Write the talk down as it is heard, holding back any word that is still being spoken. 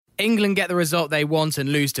England get the result they want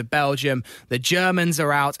and lose to Belgium. The Germans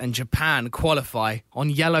are out and Japan qualify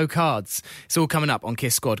on yellow cards. It's all coming up on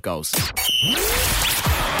Kiss Squad Goals.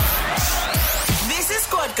 This is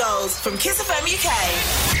Squad Goals from Kiss FM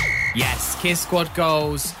UK. Yes, Kiss Squad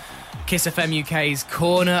Goals, Kiss FM UK's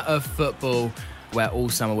corner of football, where all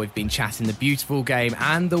summer we've been chatting the beautiful game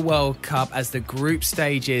and the World Cup as the group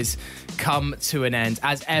stages come to an end.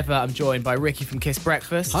 As ever, I'm joined by Ricky from Kiss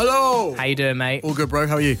Breakfast. Hello! How you doing, mate? All good, bro.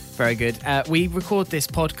 How are you? Very good. We record this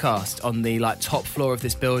podcast on the top floor of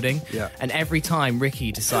this building, and every time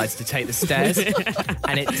Ricky decides to take the stairs,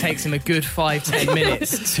 and it takes him a good 5-10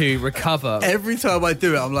 minutes to recover. Every time I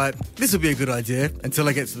do it, I'm like, this would be a good idea, until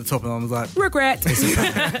I get to the top and I'm like, regret.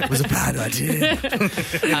 It was a bad idea.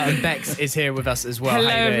 And Bex is here with us as well. Hello,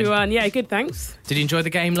 How you doing? everyone. Yeah, good, thanks. Did you enjoy the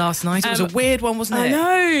game last night? It was a weird one, wasn't it? I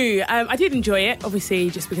know. I did enjoy it, obviously,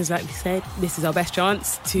 just because, like we said, this is our best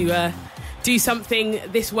chance to do something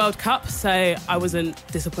this World Cup, so I wasn't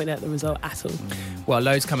disappointed at the result at all. Well,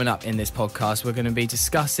 loads coming up in this podcast. We're going to be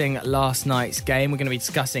discussing last night's game. We're going to be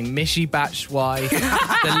discussing Michy Batshuayi,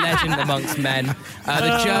 the legend amongst men.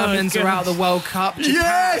 The Germans are out of the World Cup.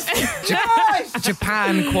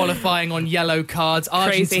 Japan qualifying on yellow cards.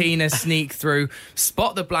 Argentina sneak through.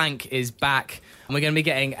 Spot the Blank is back. And we're going to be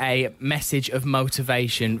getting a message of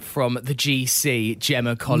motivation from the GC,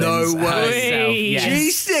 Gemma Collins. No way. Herself.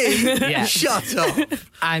 Yes. GC? Yeah. Shut up.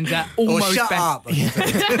 And Or shut up.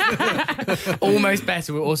 almost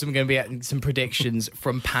better. We're also going to be getting some predictions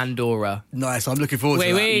from Pandora. Nice. I'm looking forward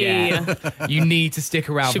to that. Yeah. You need to stick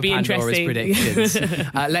around Should for be Pandora's interesting.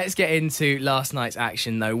 predictions. Let's get into last night's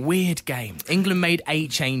action, though. Weird game. England made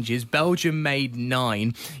 8 changes. Belgium made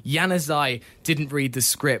 9. Januzaj didn't read the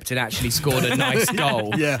script and actually scored a nice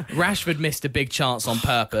goal. Yeah. Rashford missed a big chance on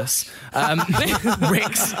purpose.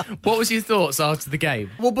 Rix, what was your thoughts after the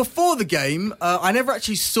game? Well, before the game, I never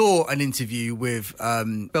actually saw an interview with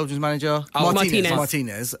Belgium's manager,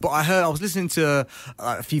 Martinez. But I was listening to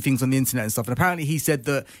a few things on the internet and stuff, and apparently he said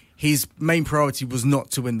that his main priority was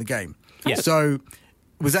not to win the game. Yeah. So,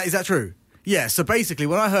 is that true? Yeah, so basically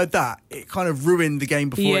when I heard that, it kind of ruined the game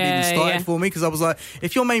before it even started for me, because I was like,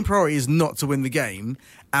 if your main priority is not to win the game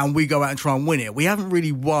and we go out and try and win it, we haven't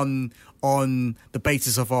really won on the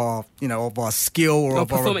basis of our, of our skill or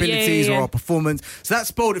of our abilities or our performance. So that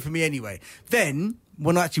spoiled it for me anyway. Then,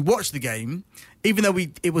 when I actually watched the game, even though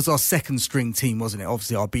it was our second string team, wasn't it?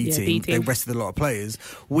 Obviously our B team. They rested a lot of players.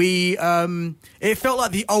 It felt like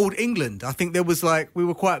the old England. I think there was we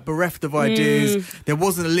were quite bereft of ideas. There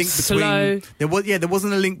wasn't a link between. There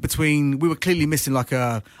wasn't a link between. We were clearly missing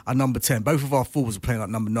a number 10. Both of our forwards were playing like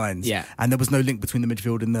number 9s. Yeah. And there was no link between the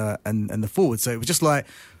midfield and the forwards. So it was just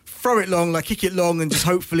throw it long, kick it long, and just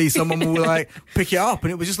hopefully someone will pick it up.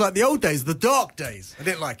 And it was just like the old days, the dark days. I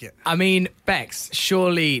didn't like it. I mean, Bex,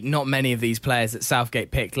 surely not many of these players that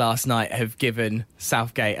Southgate picked last night have given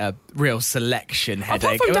Southgate a real selection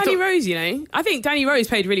headache. Apart from Danny Rose, I think Danny Rose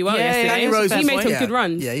played really well yesterday. Danny Rose, he made some good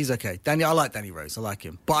runs. Yeah, he's okay. I like Danny Rose. I like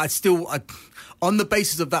him. But on the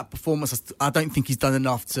basis of that performance, I don't think he's done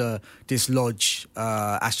enough to dislodge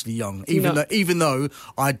Ashley Young, even though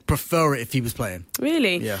I'd prefer it if he was playing.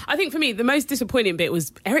 Really? Yeah. I think for me, the most disappointing bit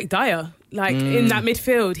was Eric Dyer. In that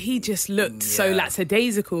midfield, he just looked so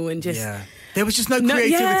lackadaisical and just... Yeah. There was just no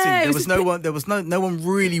creativity. There was no one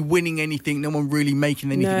really winning anything. No one really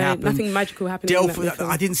making anything happen. Nothing magical happening.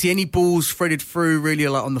 I didn't see any balls threaded through really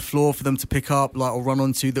on the floor for them to pick up or run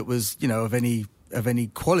onto that was of any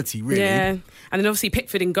quality really. Yeah, and then obviously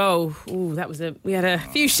Pickford in goal. Ooh, we had a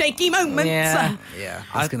few shaky moments. Yeah,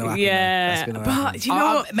 that's going to happen. Yeah, but you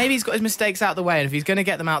know what? Maybe he's got his mistakes out of the way, and if he's going to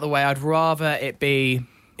get them out of the way, I'd rather it be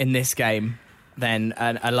in this game than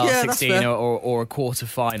a last 16 or a quarter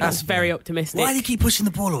final. That's very optimistic. Why do you keep pushing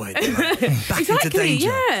the ball away? Back into danger.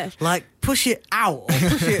 Yeah. Push it out or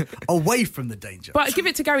push it away from the danger. But give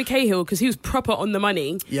it to Gary Cahill because he was proper on the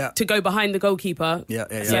money to go behind the goalkeeper. Yeah.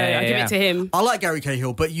 So I give it to him. I like Gary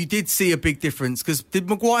Cahill, but you did see a big difference because did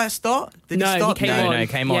Maguire start? He came on. No, he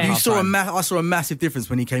came on. Yeah. I saw a massive difference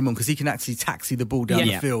when he came on because he can actually taxi the ball down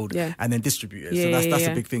the field and then distribute it. So that's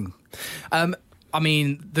a big thing. I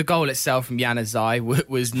mean, the goal itself from Januzaj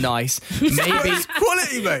was nice. Maybe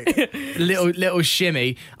quality, mate. little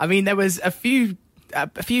shimmy. I mean, there was a few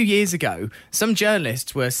years ago, some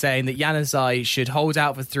journalists were saying that Januzaj should hold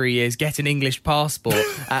out for 3 years, get an English passport,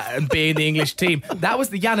 and be in the English team. That was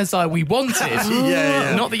the Januzaj we wanted,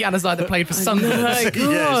 not the Januzaj that played for Sunderland. Oh my gosh.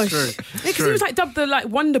 Yeah, it's true. Because he was dubbed the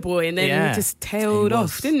Wonder Boy, and then he just tailed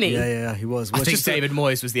off, didn't he? Yeah, he was. Well, I think David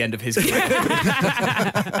Moyes was the end of his career.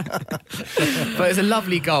 But it's a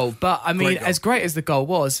lovely goal. But I mean, as great as the goal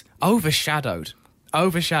was, overshadowed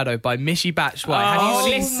overshadowed by Michy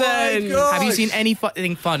Batshuayi. Have you seen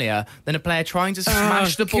anything funnier than a player trying to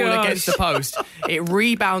smash the ball against the post? It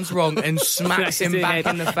rebounds wrong and smacks him back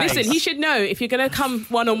in the face. Listen, he should know if you're going to come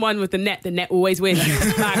one-on-one with the net always wins.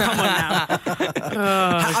 Come on now.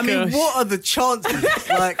 I mean, what are the chances?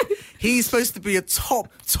 Like, he's supposed to be a top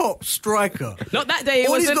striker. Not that day.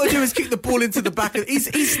 All he's got to do is kick the ball into the back.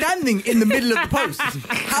 He's standing in the middle of the post.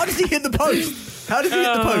 How does he hit the post?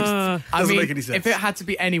 Doesn't make any sense. If it had to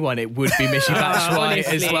be anyone, it would be Michy Batshuayi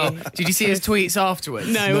as well. Did you see his tweets afterwards?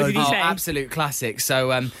 No, what did he say? Absolute classic.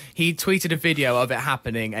 So he tweeted a video of it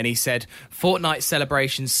happening and he said, Fortnite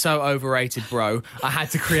celebration's so overrated, bro. I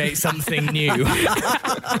had to create something new. Brilliant.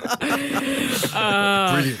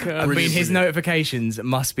 I mean, his notifications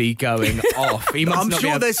must be going off. I'm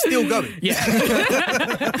sure they're still going. Yeah.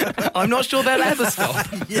 I'm not sure they'll ever stop.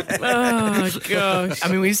 Yeah. Oh, gosh. I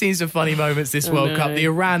mean, we've seen some funny moments this World Cup. The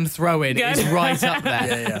Iran throw-in is right up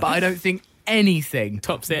there. Yeah. But I don't think anything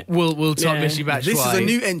tops it. Will top Michy Batshuayi. This is a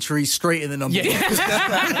new entry straight in the numbers. Yeah.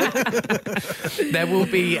 There will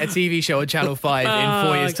be a TV show on Channel 5 in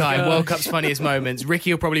 4 years' time. World Cup's funniest moments.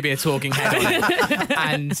 Ricky will probably be a talking head on it.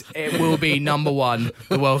 And it will be number one,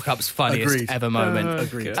 the World Cup's funniest ever moment.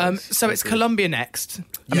 Agreed. So it's Colombia next.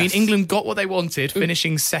 I mean, England got what they wanted,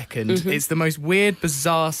 finishing second. It's the most weird,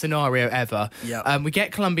 bizarre scenario ever. Yep. We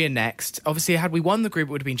get Colombia next. Obviously, had we won the group,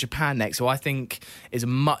 it would have been Japan next. So I think is a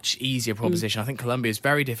much easier proposition. I think Colombia is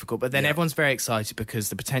very difficult, but then everyone's very excited because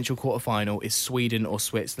the potential quarterfinal is Sweden or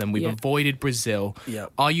Switzerland. We've avoided Brazil.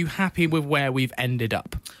 Are you happy with where we've ended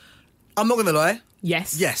up? I'm not going to lie.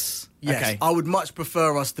 Yes. Okay. I would much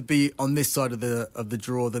prefer us to be on this side of the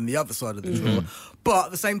draw than the other side of the draw. But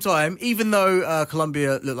at the same time, even though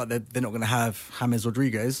Colombia look like they're not going to have James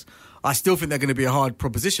Rodriguez, I still think they're going to be a hard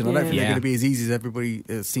proposition. I don't think they're going to be as easy as everybody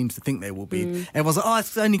seems to think they will be. Everyone's like,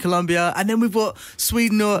 it's only Colombia. And then we've got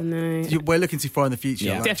Sweden. We're looking too far in the future.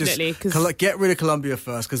 Yeah. Like, definitely. Just get rid of Colombia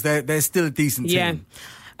first because they're still a decent team.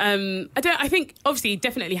 I think, obviously,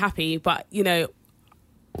 definitely happy, but, I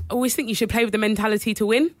always think you should play with the mentality to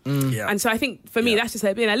win. And so I think, for me, that's just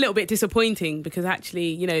been a little bit disappointing because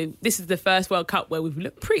actually, this is the first World Cup where we've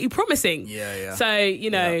looked pretty promising.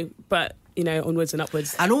 So, but... onwards and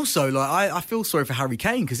upwards. And also, I feel sorry for Harry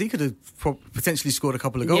Kane because he could have potentially scored a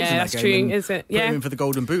couple of goals in that that's game. True, is it? Put him in for the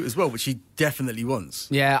Golden Boot as well, which he definitely wants.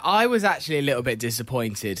 Yeah, I was actually a little bit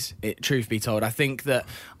disappointed, truth be told. I think that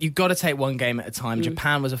you've got to take one game at a time.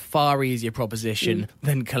 Japan was a far easier proposition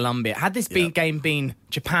than Colombia. Had this game been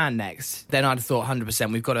Japan next, then I'd have thought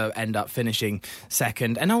 100% we've got to end up finishing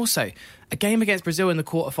second. And also, a game against Brazil in the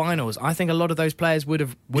quarterfinals, I think a lot of those players would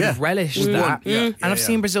have relished that. And I've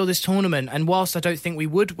seen Brazil this tournament, and whilst I don't think we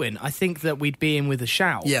would win, I think that we'd be in with a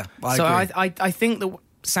shout. Yeah, I agree. I think that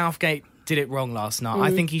Southgate did it wrong last night.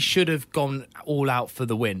 I think he should have gone all out for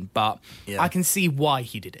the win, but I can see why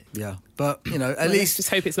he did it. Yeah, but at least just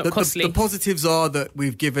hope it's not costly. The positives are that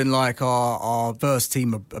we've given our first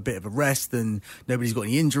team a bit of a rest, and nobody's got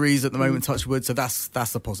any injuries at the moment. Touch wood, so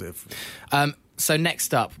that's a positive. So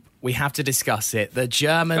next up, we have to discuss it. The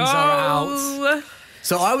Germans are out.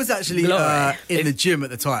 So I was actually in the gym at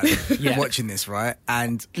the time watching this, right?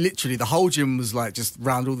 And literally the whole gym was like just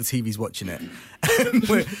round all the TVs watching it.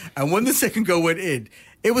 And when the second goal went in,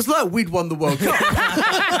 it was like we'd won the World Cup.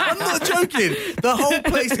 I'm not joking. The whole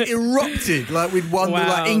place erupted like we'd won,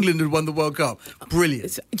 like England had won the World Cup.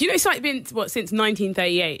 Brilliant. Do you know it's like been since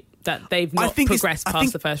 1938? That they've not progressed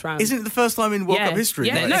past the first round. Isn't it the first time in World Cup history?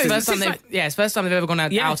 Yeah, it's the first time they've ever gone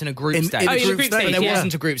out in a group stage. In a group stage. But there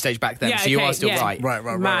wasn't a group stage back then, so you are still right.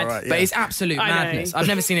 Right. But it's absolute madness. I've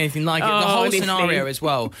never seen anything like it. The whole scenario as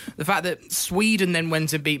well. The fact that Sweden then went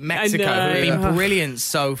to beat Mexico, who have been brilliant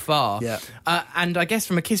so far. Yeah. And I guess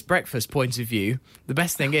from a Kiss Breakfast point of view, the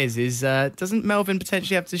best thing is doesn't Melvin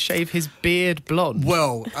potentially have to shave his beard blonde?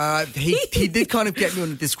 Well, he did kind of get me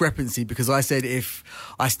on a discrepancy because I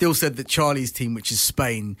still said that Charlie's team, which is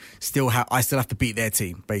Spain, I still have to beat their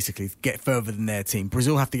team, basically, get further than their team.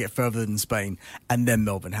 Brazil have to get further than Spain, and then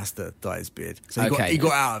Melvin has to dye his beard. So he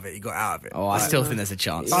got out of it. Oh, I still think there's a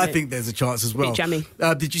chance. I think there's a chance as well. Jammy.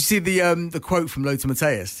 Did you see the quote from Lothar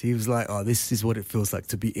Matthäus? He was like, this is what it feels like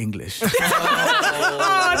to be English.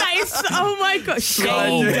 That is, oh my gosh,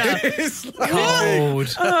 cold.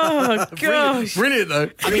 Oh gosh, brilliant though.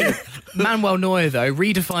 I mean, Manuel Neuer though,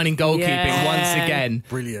 redefining goalkeeping once again.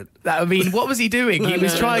 Brilliant. I mean, what was he doing? He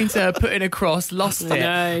was trying to put in a cross, lost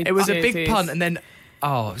it. It was a big punt, and then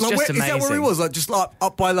it's just amazing. Is that where he was? Like just like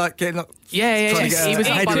up by like getting up. Yeah. He was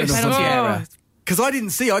up by the penalty area. Because I didn't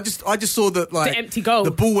see. I just saw that like the empty goal. The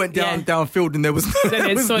ball went downfield, and there was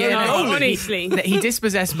honestly, he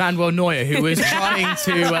dispossessed Manuel Neuer, who was trying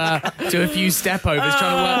to do a few step overs,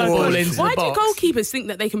 trying to work the ball into the box. Why do goalkeepers think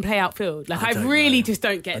that they can play outfield? Like I really just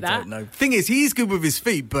don't get that. I don't know. Thing is, he's good with his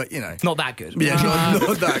feet, but not that good. Yeah,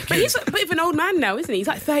 not that good. But he's a bit of an old man now, isn't he? He's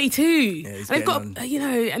like 32. Yeah, and they've got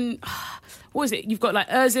and. What is it? You've got like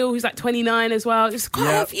Ozil, who's like 29 as well. It's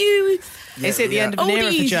quite a few. It's at the end of an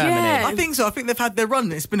era for Germany. Yeah. I think so. I think they've had their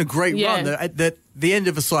run. It's been a great run. They're at the end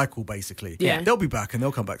of a cycle, basically. Yeah. They'll be back and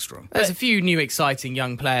they'll come back strong. There's a few new exciting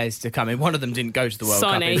young players to come in. One of them didn't go to the World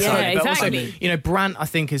Cup. But also, Brandt, I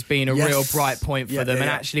think, has been a real bright point for them. And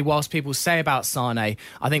actually, whilst people say about Sane, I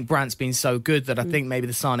think Brandt's been so good that I think maybe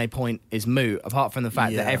the Sane point is moot, apart from the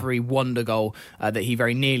fact that every wonder goal that he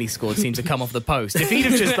very nearly scored seemed to come off the post. If he'd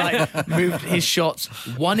have just like moved his shots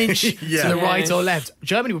 1 inch to the right or left,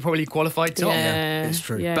 Germany would probably qualify top. Yeah, it's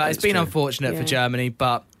true. But it's been unfortunate for Germany.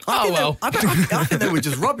 But I think they were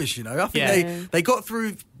just rubbish. I think they got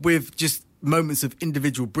through with just moments of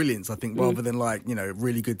individual brilliance, I think, rather than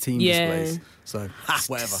really good team displays. So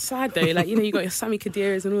whatever. Sad though, you got your Sami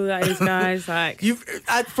Khediras and all those guys. Like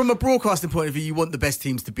from a broadcasting point of view, you want the best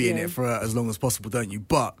teams to be in it for as long as possible, don't you?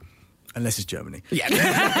 But unless it's Germany. Yeah.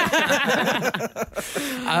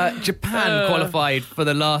 Japan qualified for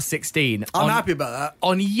the last 16. I'm happy about that.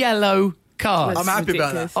 On yellow cards. I'm happy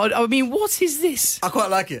about that. I mean, what is this? I quite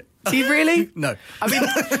like it. Do you really? No. I mean,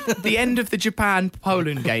 the end of the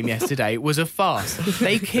Japan-Poland game yesterday was a farce.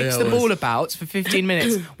 They kicked the ball about for 15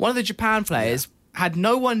 minutes. One of the Japan players had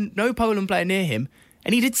no Poland player near him,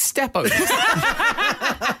 and he did step overs.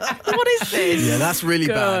 What is this? Yeah, that's really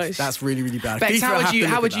bad. That's really, really bad. Bex,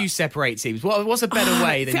 how would you separate teams? What's a better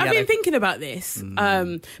way than I've been thinking about this,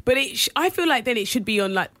 but I feel like then it should be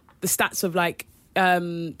on like the stats of like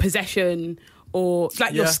possession or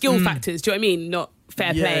like your skill factors. Do you know what I mean? Not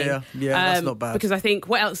fair play. Yeah, that's not bad. Because I think,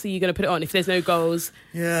 what else are you going to put it on if there's no goals?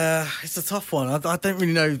 Yeah, it's a tough one. I don't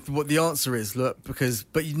really know what the answer is. But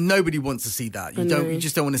nobody wants to see that. You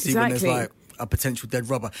just don't want to see when there's like a potential dead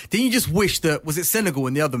rubber. Didn't you just wish that, was it Senegal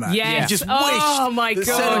in the other match? Yeah. You just wished that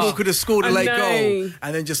Senegal could have scored a late goal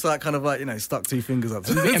and then just stuck two fingers up.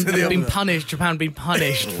 Japan been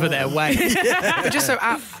punished for their way. But just so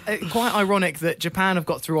quite ironic that Japan have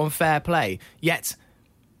got through on fair play, yet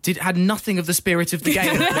had nothing of the spirit of the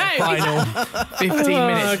game in the final 15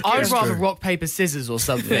 minutes. I'd rather rock, paper, scissors or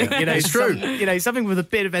something. It's true. Something with a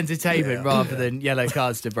bit of entertainment rather than yellow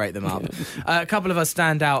cards to break them up. A couple of our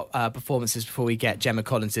standout performances before we get Gemma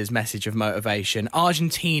Collins's message of motivation.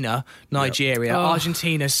 Argentina, Nigeria.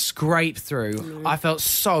 Argentina scraped through. I felt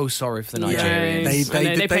so sorry for the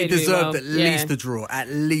Nigerians. They deserved at least a draw. At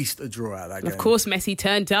least a draw out of that game. Of course, Messi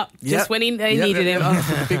turned up just when they needed him.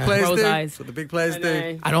 The big players do. What the big players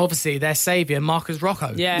do. And obviously their saviour, Marcus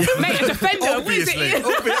Rocco. Yeah, mate, a defender. Obviously. I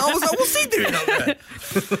was like, what's he doing up there?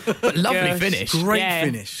 But lovely finish. Great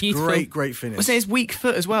finish. Beautiful. Great finish. Was it his weak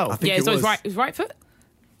foot as well? I think it was right foot?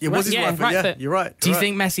 It was his right foot. Yeah, you're right. Do you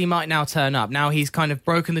think Messi might now turn up? Now he's kind of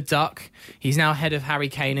broken the duck. He's now ahead of Harry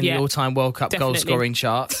Kane in the all-time World Cup goal-scoring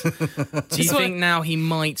charts. Do you think now he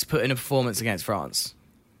might put in a performance against France?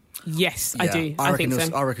 Yes, I do. I think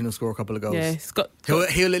so. I reckon he'll score a couple of goals. Yeah,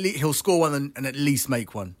 he'll score one and at least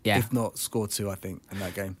make one. Yeah. If not score two, I think, in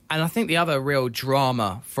that game. And I think the other real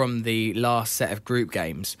drama from the last set of group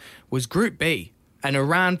games was Group B. And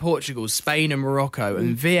Iran, Portugal, Spain and Morocco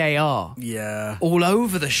and VAR. Yeah. All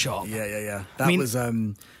over the shop. Yeah.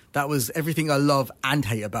 That was everything I love and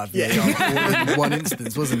hate about VAR all in one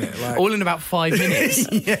instance, wasn't it? All in about 5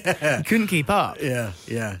 minutes. Yeah. You couldn't keep up. Yeah.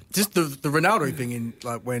 Just the Ronaldo thing in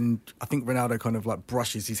when I think Ronaldo kind of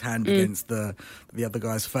brushes his hand against the other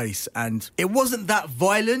guy's face, and it wasn't that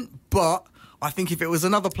violent, but I think if it was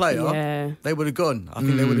another player, they would have gone. I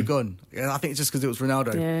think they would have gone. I think it's just because it was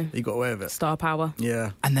Ronaldo that he got away with it. Star power.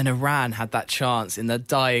 Yeah. And then Iran had that chance in the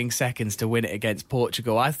dying seconds to win it against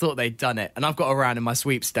Portugal. I thought they'd done it. And I've got Iran in my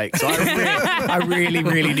sweepstakes. So I really,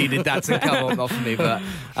 really needed that to come off of me. But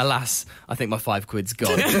alas, I think my £5's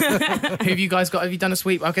gone. Who have you guys got? Have you done a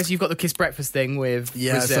sweep? I guess you've got the kiss breakfast thing with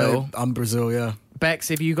Brazil. So I'm Brazil, yeah. Bex,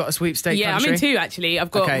 have you got a sweepstake country? I'm in two, actually.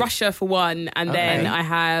 I've got Russia for one, and then I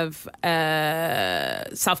have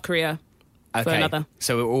South Korea for another.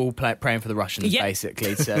 So we're all praying for the Russians,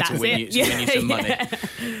 basically, to win you some money.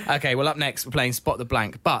 Okay, well, up next, we're playing Spot the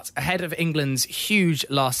Blank. But ahead of England's huge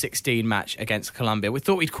last 16 match against Colombia, we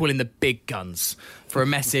thought we'd call in the big guns for a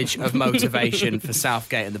message of motivation for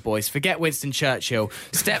Southgate and the boys. Forget Winston Churchill.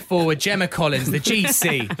 Step forward, Gemma Collins, the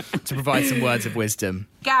GC, to provide some words of wisdom.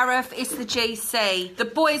 Gareth, it's the GC. The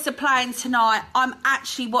boys are playing tonight. I'm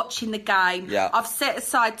actually watching the game. Yeah. I've set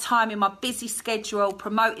aside time in my busy schedule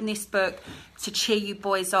promoting this book to cheer you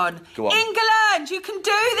boys on. Go on. England, you can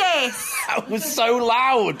do this. That was so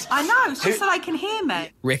loud. I know, it's just so they can hear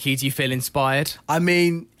me. Ricky, do you feel inspired? I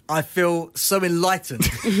mean, I feel so enlightened.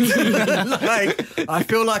 I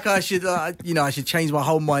feel like I should, I should change my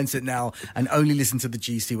whole mindset now and only listen to the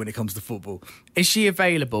GC when it comes to football. Is she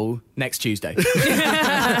available next Tuesday? Get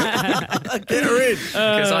her in.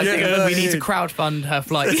 Because I think we need to crowdfund her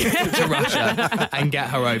flight to Russia and get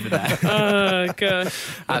her over there. Oh, gosh.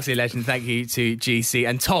 Absolutely legend. Thank you to GC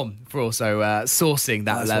and Tom for also sourcing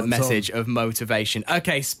that message of motivation.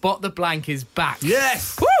 Okay, Spot the Blank is back.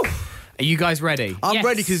 Yes. Woo! Are you guys ready? I'm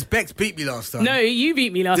ready because Bex beat me last time. No, you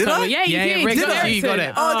beat me last Did time. I? Yeah, you Yeah, did. Rick got you, you got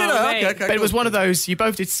it. Oh, did I? mate. Okay. But it was one of those, you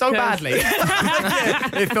both did so badly.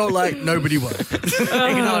 It felt like nobody won. It can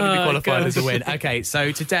hardly be qualified as a win. Okay,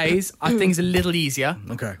 so today's, I think, is a little easier.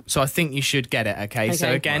 Okay. So I think you should get it, okay?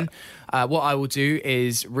 So again, what I will do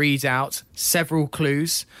is read out several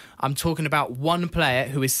clues. I'm talking about one player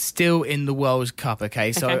who is still in the World Cup,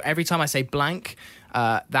 okay? So every time I say blank,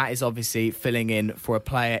 that is obviously filling in for a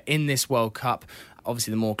player in this World Cup.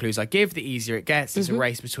 Obviously, the more clues I give, the easier it gets. It's a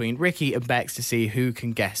race between Ricky and Bex to see who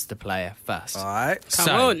can guess the player first. All right. Come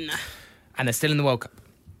on. And they're still in the World Cup.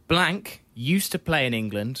 Blank used to play in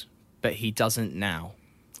England, but he doesn't now.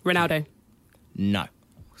 Ronaldo. No.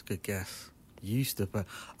 That's a good guess. Used to play.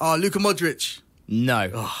 Oh, Luka Modric. No.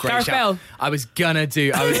 Great Gareth shout. Bale. I was gonna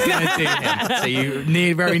do him. So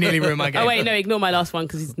you very nearly ruined my game. Oh, wait, no, ignore my last one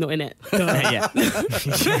because he's not in it. Yeah.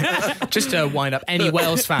 Just to wind up any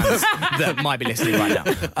Wales fans that might be listening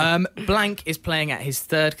right now. Blank is playing at his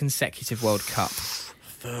third consecutive World Cup.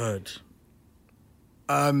 Third.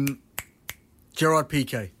 Gerard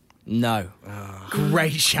Piqué. No.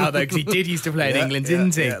 Great shout, though, because he did used to play in England,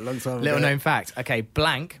 didn't he? Yeah, long time ago. Little known fact. Okay,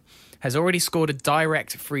 Blank has already scored a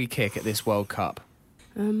direct free kick at this World Cup.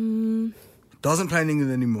 Doesn't play in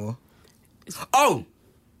England anymore. Oh!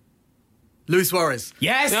 Luis Suarez.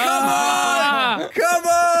 Yes! Come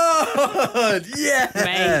on! Yeah!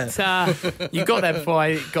 Mate. You got there before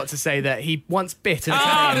I got to say that he once bit an Oh,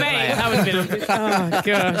 Italian mate. player. That would have been... Oh,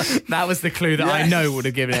 gosh. That was the clue that I know would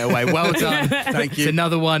have given it away. Well done. Thank you. It's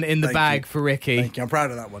another one in the Thank bag you. for Ricky. Thank you. I'm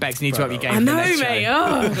proud of that one. Bex, you need to up your game I for the know, next mate.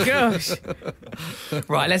 show. Oh, gosh.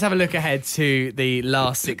 Right, let's have a look ahead to the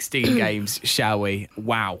last 16 games, shall we?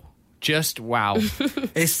 Wow. Just wow.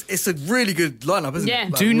 It's a really good lineup, isn't Yeah.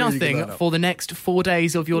 it? Like, Do really nothing good lineup. for the next 4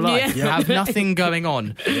 days of your life. Yeah. Have nothing going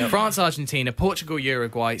on. France, Argentina, Portugal,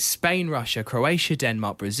 Uruguay, Spain, Russia, Croatia,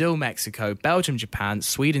 Denmark, Brazil, Mexico, Belgium, Japan,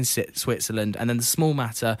 Sweden, Switzerland, and then the small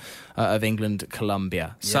matter of England,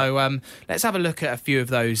 Colombia. So let's have a look at a few of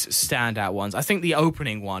those standout ones. I think the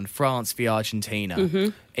opening one, France v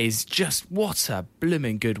Argentina, is just what a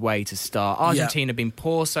blooming good way to start. Argentina have been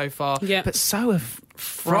poor so far, but so have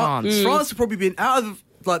France. France have probably been out of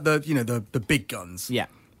like the big guns. Yeah.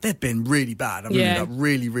 They've been really bad. I mean, like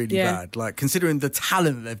really, really bad. Like considering the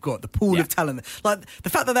talent that they've got, the pool of talent, like the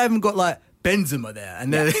fact that they haven't got like Benzema there,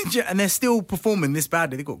 and they're still performing this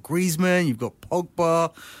badly. They've got Griezmann, you've got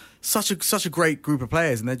Pogba, such a great group of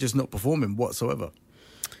players, and they're just not performing whatsoever.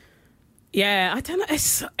 Yeah, I don't know.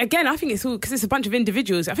 I think it's all because it's a bunch of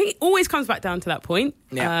individuals. I think it always comes back down to that point.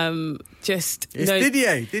 Yeah. It's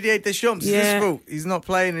Didier Deschamps. It's his fault. He's not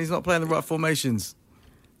playing the right formations.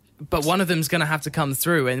 But one of them's going to have to come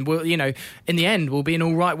through, and in the end, will be an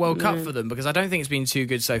all right World Cup for them, because I don't think it's been too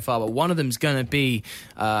good so far. But one of them's going to be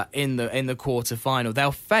in the quarter final.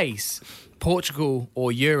 They'll face Portugal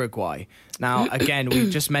or Uruguay. Now, again, we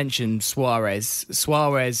just mentioned Suarez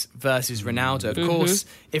versus Ronaldo. Of course,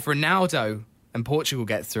 if Ronaldo and Portugal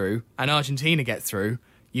get through and Argentina get through,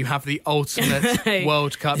 you have the ultimate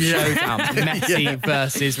World Cup showdown. Messi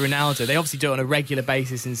versus Ronaldo. They obviously do it on a regular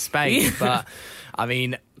basis in Spain, but I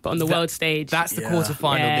mean... But on the world stage. That's the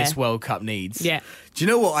quarterfinal this World Cup needs. Yeah. Do you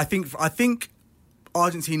know what? I think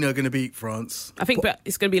Argentina are going to beat France. I think but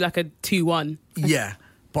it's going to be like a 2-1. Yeah.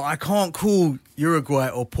 But I can't call Uruguay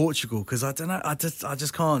or Portugal because I don't know. I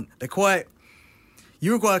just can't. They're quite...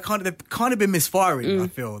 Uruguay, they've kind of been misfiring, I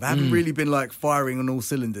feel. They haven't really been like firing on all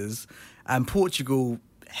cylinders. And Portugal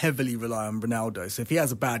heavily rely on Ronaldo. So if he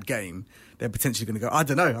has a bad game, they're potentially going to go... I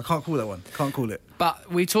don't know. I can't call that one. Can't call it. But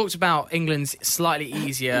we talked about England's slightly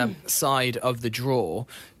easier side of the draw.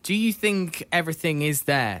 Do you think everything is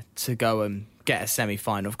there to go and get a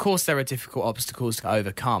semi-final. Of course, there are difficult obstacles to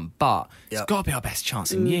overcome, but it's got to be our best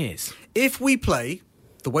chance in years. If we play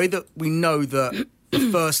the way that we know that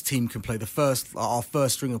the first team can play, our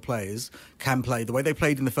first string of players can play, the way they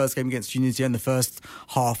played in the first game against Tunisia in the first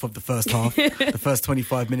half of the first half, the first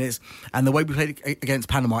 25 minutes, and the way we played against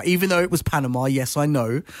Panama, even though it was Panama, yes, I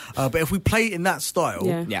know, but if we play in that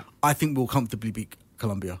style, I think we'll comfortably beat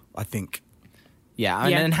Colombia, I think. Yeah,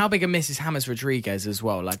 and how big a miss is James Rodriguez as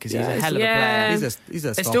well? Like, because he's a hell of a player. He's a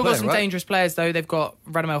They've star still got player, some right? dangerous players though. They've got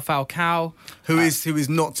Radamel Falcao, who is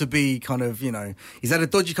not to be kind of, he's had a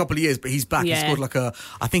dodgy couple of years, but he's back. He scored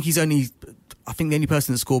I think the only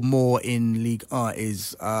person that scored more in Ligue 1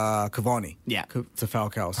 is Cavani. Yeah, to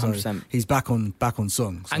Falcao. So 100%. He's back on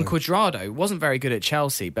song. So. And Cuadrado wasn't very good at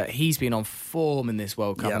Chelsea, but he's been on form in this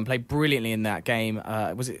World Cup and played brilliantly in that game.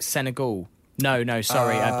 Was it Senegal? No,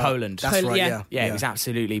 sorry, Poland. That's right, yeah. It was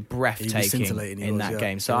absolutely breathtaking in that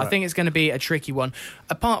game. So You're I think it's going to be a tricky one.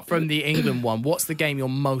 Apart from the England one, what's the game you're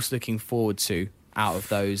most looking forward to out of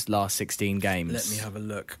those last 16 games? Let me have a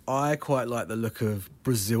look. I quite like the look of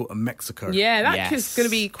Brazil and Mexico. Yeah, that's going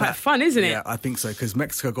to be quite fun, isn't it? Yeah, I think so, because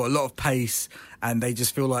Mexico got a lot of pace and they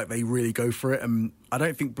just feel like they really go for it. And I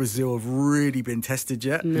don't think Brazil have really been tested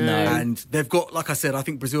yet. No. And they've got, like I said, I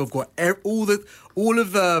think Brazil have got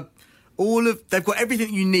they've got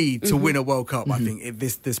everything you need to win a World Cup. I think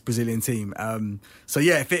this Brazilian team. So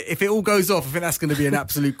yeah, if it all goes off, I think that's going to be an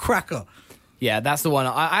absolute cracker. Yeah, that's the one.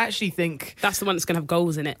 I actually think that's the one that's going to have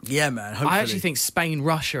goals in it. Yeah, man. Hopefully. I actually think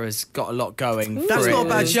Spain-Russia has got a lot going. That's not a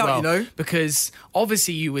bad as shout, well, because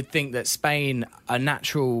obviously you would think that Spain are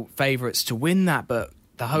natural favourites to win that, but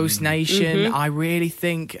the host nation, I really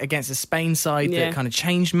think, against a Spain side that kind of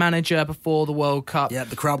changed manager before the World Cup. Yeah,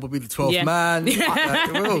 the crowd will be the 12th man.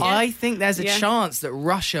 I think there's a chance that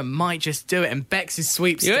Russia might just do it and Bex'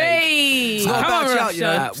 sweepstake It's not a bad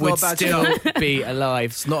shout, would still be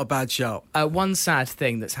alive. It's not a bad shout. One sad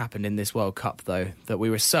thing that's happened in this World Cup, though, that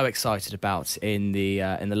we were so excited about in the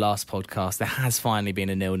last podcast, there has finally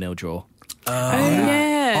been a 0-0 draw.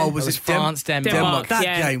 Oh, was it France, Denmark? That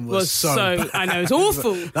game was so bad. I know, it's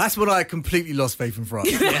awful. That's when I completely lost faith in France.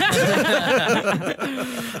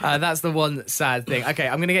 That's the one sad thing. Okay,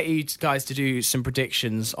 I'm going to get you guys to do some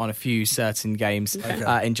predictions on a few certain games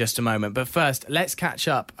in just a moment. But first, let's catch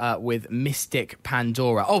up with Mystic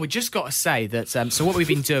Pandora. Oh, we just got to say that, so what we've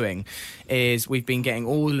been doing is we've been getting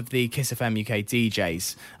all of the Kiss FM UK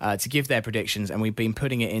DJs to give their predictions, and we've been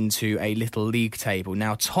putting it into a little league table.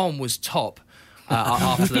 Now, Tom was top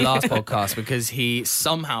after the last podcast because he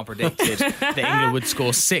somehow predicted that England would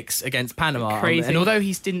score 6 against Panama. Crazy. And although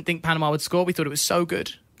he didn't think Panama would score, we thought it was so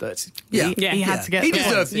good that he had to get he the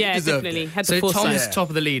deserved points. it. Yeah, He deserved definitely. it. Had the So Tom foresight. is top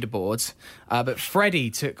of the leaderboard, but Freddie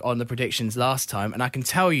took on the predictions last time, and I can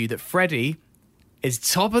tell you that Freddie is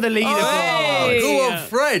top of the leaderboard. Go on,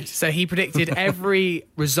 Fred. So he predicted every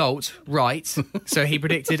result right. So he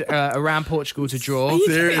predicted around Portugal to draw. He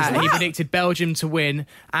predicted Belgium to win.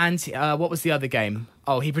 And what was the other game?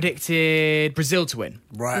 Oh, he predicted Brazil to win.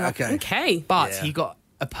 Right, okay. Okay. But he got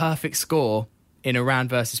a perfect score in Iran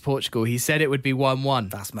versus Portugal. He said it would be 1-1.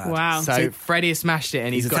 That's mad. Wow. So Freddie has smashed it,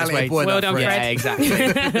 and he's a got his way. talented boy, Well that done, Fred. Yeah,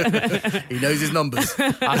 exactly. He knows his numbers.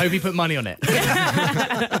 I hope he put money on it.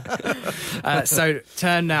 So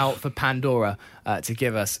turn now for Pandora to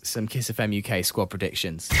give us some Kiss FM UK squad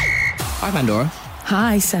predictions. Hi, Pandora.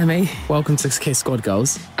 Hi, Sammy. Welcome to Kiss Squad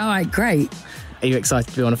Goals. All right, great. Are you excited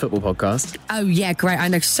to be on a football podcast? Oh, yeah, great. I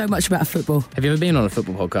know so much about football. Have you ever been on a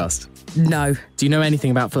football podcast? No, Do you know anything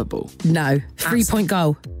about football? no. 3-point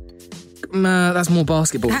goal. That's more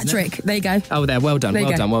basketball. Hat isn't it? trick. There you go. Oh, there. Well done. There you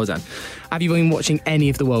Well go. done. Well done. Have you been watching any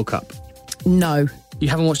of the World Cup? No. You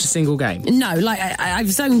haven't watched a single game? No, like I've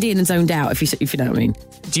zoned in and zoned out, if you know what I mean.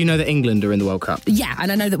 Do you know that England are in the World Cup? Yeah,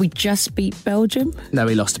 and I know that we just beat Belgium. No,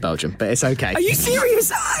 we lost to Belgium, but it's okay. Are you serious?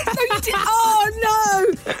 No, you did. Oh,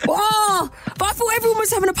 no. Oh, but I thought everyone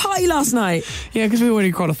was having a party last night. Yeah, because we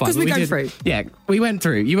already qualified. 'Cause we but go did- through. Yeah, we went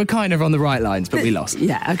through. You were kind of on the right lines, but we lost.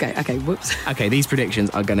 Yeah, okay, whoops. Okay, these predictions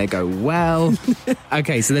are going to go well.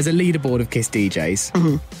 Okay, so there's a leaderboard of Kiss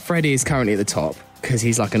DJs. Freddie is currently at the top because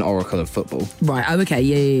he's like an oracle of football. Right, oh, okay,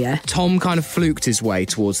 yeah. Tom kind of fluked his way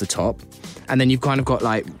towards the top. And then you've kind of got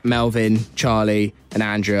like Melvin, Charlie and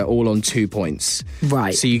Andrea all on 2 points.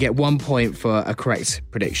 Right. So you get 1 point for a correct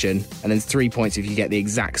prediction and then 3 points if you get the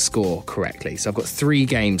exact score correctly. So I've got 3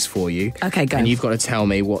 games for you. Okay, go. And you've got to tell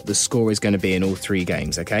me what the score is going to be in all 3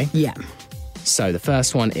 games, okay? Yeah. So the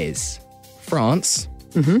first one is France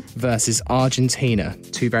versus Argentina.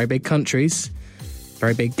 2 very big countries,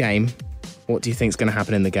 very big game. What do you think is going to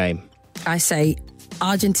happen in the game? I say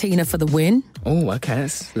Argentina for the win. Oh, okay,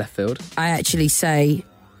 that's left field. I actually say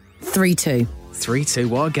 3-2. 3-2.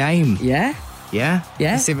 What a game. Yeah? Yeah?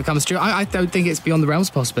 Yeah. Let's see if it comes true. I don't think it's beyond the realms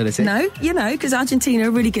of possibility. No, because Argentina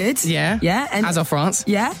are really good. Yeah. Yeah. And as are France.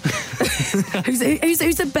 Yeah. who's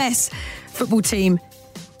the best football team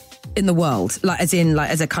in the world?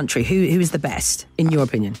 As a country, who is the best in your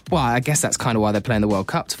opinion? Well, I guess that's kind of why they're playing the World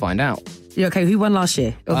Cup, to find out. Yeah, okay, who won last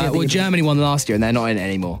year? Germany won last year and they're not in it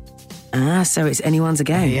anymore. So it's anyone's a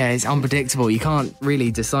game. Yeah, it's unpredictable. You can't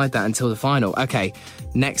really decide that until the final. Okay,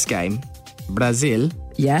 next game, Brazil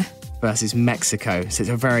versus Mexico. So it's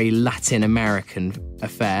a very Latin American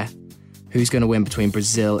affair. Who's going to win between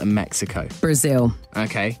Brazil and Mexico? Brazil.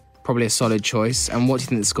 Okay, probably a solid choice. And what do you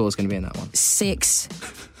think the score is going to be in that one?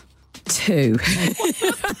 6-2.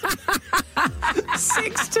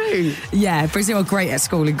 6-2? Yeah, Brazil are great at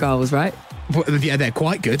scoring goals, right? Well, yeah, they're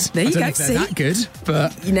quite good. There you I don't go, know if they're that good,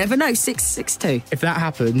 but you never know. 6-2. if that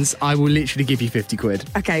happens, I will literally give you 50 quid.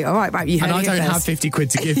 Okay, all right. You and I don't have 50 quid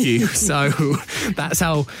to give you, so that's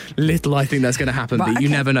how little I think that's going to happen. Right, but you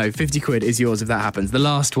okay. never know. 50 quid is yours if that happens. The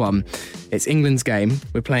last one, it's England's game.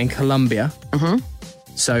 We're playing Colombia. Mm-hmm.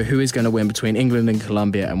 So who is going to win between England and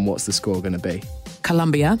Colombia, and what's the score going to be?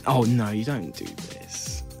 Colombia. Oh, no, you don't do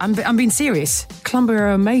this. I'm being serious. Colombia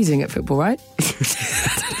are amazing at football, right?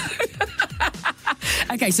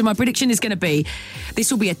 Okay, so my prediction is going to be,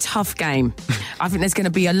 this will be a tough game. I think there's going to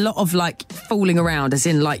be a lot of fooling around, as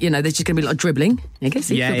in there's just going to be a lot of dribbling. Okay,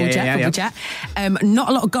 see, football chat. Not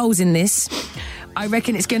a lot of goals in this. I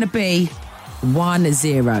reckon it's going to be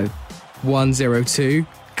 1-0. 1-0-2.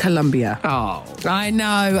 Colombia. Oh. I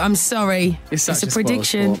know, I'm sorry. It's such a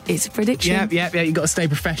prediction. sport. It's a prediction. Yeah, you've got to stay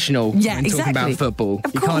professional Yeah, when exactly. talking about football.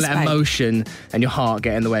 Of You course, can't let mate. emotion and your heart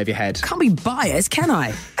get in the way of your head. Can't be biased, can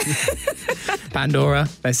I? Pandora,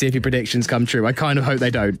 let's see if your predictions come true. I kind of hope they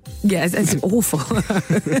don't. Yeah, it's awful.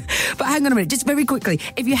 But hang on a minute, just very quickly.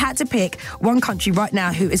 If you had to pick one country right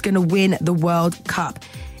now who is going to win the World Cup,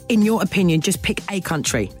 in your opinion, just pick a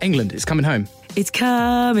country. England, it's coming home. It's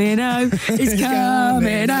coming home, it's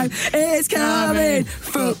coming home, it's coming,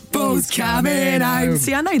 football's coming home.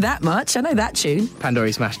 See, I know that much, I know that tune. Pandora,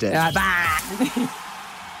 you smashed it.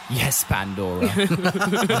 Yes, Pandora.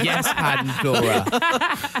 Yes, Pandora.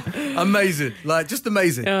 Amazing. Just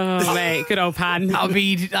amazing. Oh, mate, good old Pan. I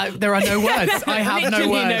mean, there are no words. I have no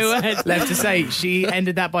Literally words, no words left to say. She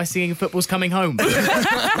ended that by singing Football's Coming Home.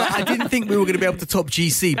 I didn't think we were going to be able to top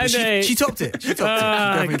GC, but she topped it. She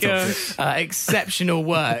definitely topped it. Exceptional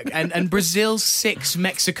work. And Brazil 6,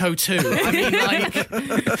 Mexico 2. I mean,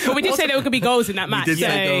 But we did say there could be goals in that match. did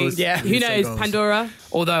say goals. Yeah. Who knows, goals. Pandora?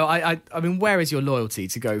 although, I mean, where is your loyalty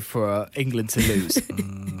to go for England to lose?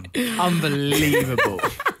 Unbelievable.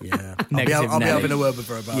 Yeah. Negative I'll be Nelly. having a word with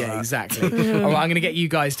her about that. Yeah, exactly. All right, I'm going to get you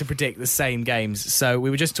guys to predict the same games. So we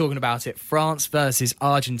were just talking about it. France versus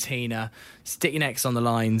Argentina. Stick your necks on the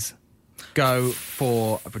lines. Go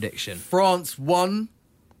for a prediction. France 1,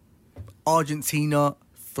 Argentina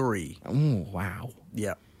 3. Oh, wow.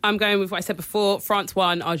 Yeah. I'm going with what I said before. France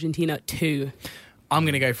 1, Argentina 2. I'm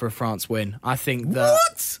going to go for a France win. I think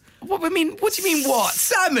that... What do you mean, what?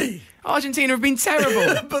 Sammy! Argentina have been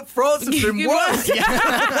terrible. But France has been worse.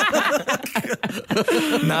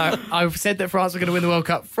 No, I've said that France were going to win the World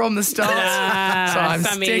Cup from the start. So I'm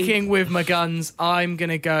Sammy. sticking with my guns. I'm going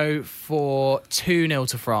to go for 2-0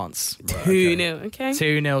 to France. 2-0, okay.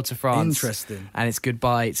 2-0 to France. Interesting. And it's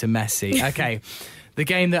goodbye to Messi. Okay. The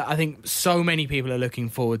game that I think so many people are looking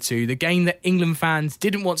forward to, the game that England fans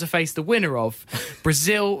didn't want to face the winner of,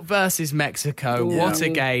 Brazil versus Mexico. Yeah. What a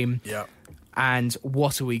game. Yeah. And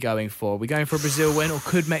what are we going for? Are we going for a Brazil win, or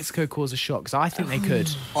could Mexico cause a shock? Because I think they could.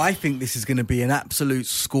 I think this is going to be an absolute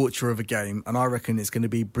scorcher of a game, and I reckon it's going to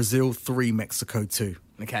be Brazil 3, Mexico 2.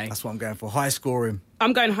 Okay. That's what I'm going for. High scoring.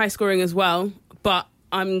 I'm going high scoring as well, but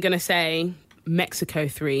I'm going to say Mexico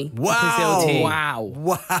 3, Wow. Brazil 2.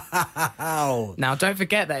 Wow. Now, don't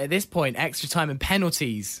forget that at this point, extra time and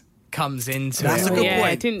penalties comes into That's it. a good Yeah,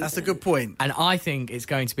 point. didn't- That's a good point. And I think it's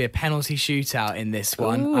going to be a penalty shootout in this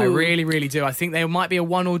one. Ooh. I really, really do. I think there might be a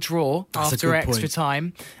 1-1 draw That's a after good extra point.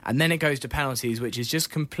 time. And then it goes to penalties, which is just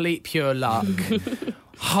complete pure luck.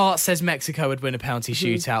 Heart says Mexico would win a penalty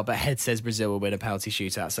shootout, but head says Brazil would win a penalty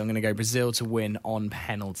shootout. So I'm going to go Brazil to win on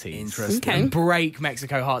penalties. Interesting. Okay. And break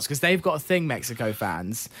Mexico hearts, because they've got a thing, Mexico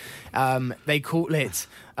fans. They call it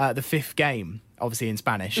the fifth game. Obviously in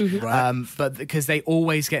Spanish, Right. but because they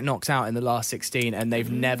always get knocked out in the last 16 and they've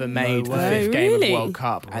never made the way. fifth game of the Really? World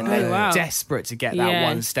Cup, and Right. they're Wow. desperate to get that Yeah.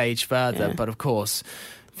 one stage further. Yeah. But of course,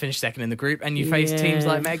 finish second in the group, and you face Yeah. teams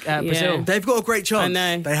like Brazil. They've got a great chance. I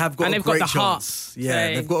know. They have got And a they've got great the heart, chance. Yeah,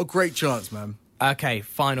 so- they've got a great chance, man. Okay,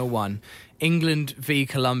 final one. England v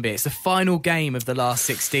Colombia. It's the final game of the last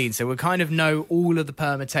 16, so we'll kind of know all of the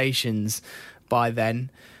permutations by then.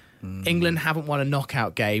 England haven't won a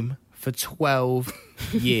knockout game for 12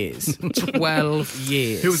 years. 12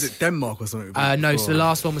 years. Who was it? Denmark or something? No, so the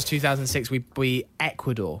last one was 2006. We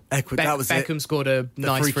Ecuador. That was Beckham scored a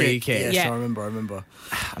nice free kick. Yes, I remember.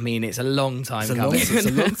 I mean, it's a long time coming. It's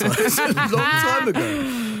a long time. It's a long time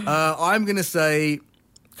ago. I'm going to say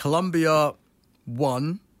Colombia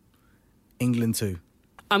 1, England 2.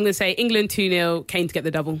 I'm going to say England 2-0, Kane to get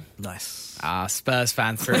the double. Nice. Spurs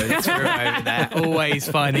fan through over there. Always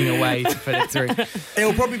finding a way to put it through.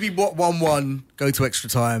 It'll probably be 1-1, go to extra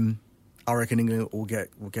time. I reckon England will get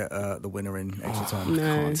the winner in extra time.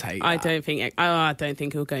 No, I don't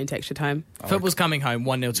think he'll go into extra time. Football's coming home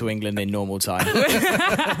 1-0 to England in normal time.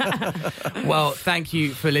 Well, thank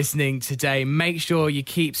you for listening today. Make sure you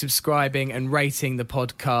keep subscribing and rating the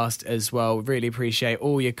podcast as well. Really appreciate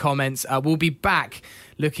all your comments. We'll be back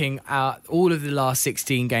looking at all of the last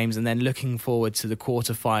 16 games and then looking forward to the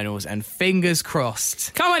quarterfinals, and fingers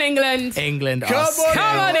crossed. Come on, England. England. Come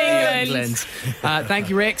on, England.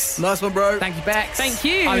 Thank you, Rix. Nice one, bro. Thank you, Bex. Thank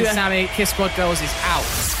you. I'm Sammy. Kiss Squad Girls is out.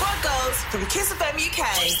 Squad Goals from Kiss FM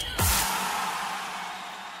UK.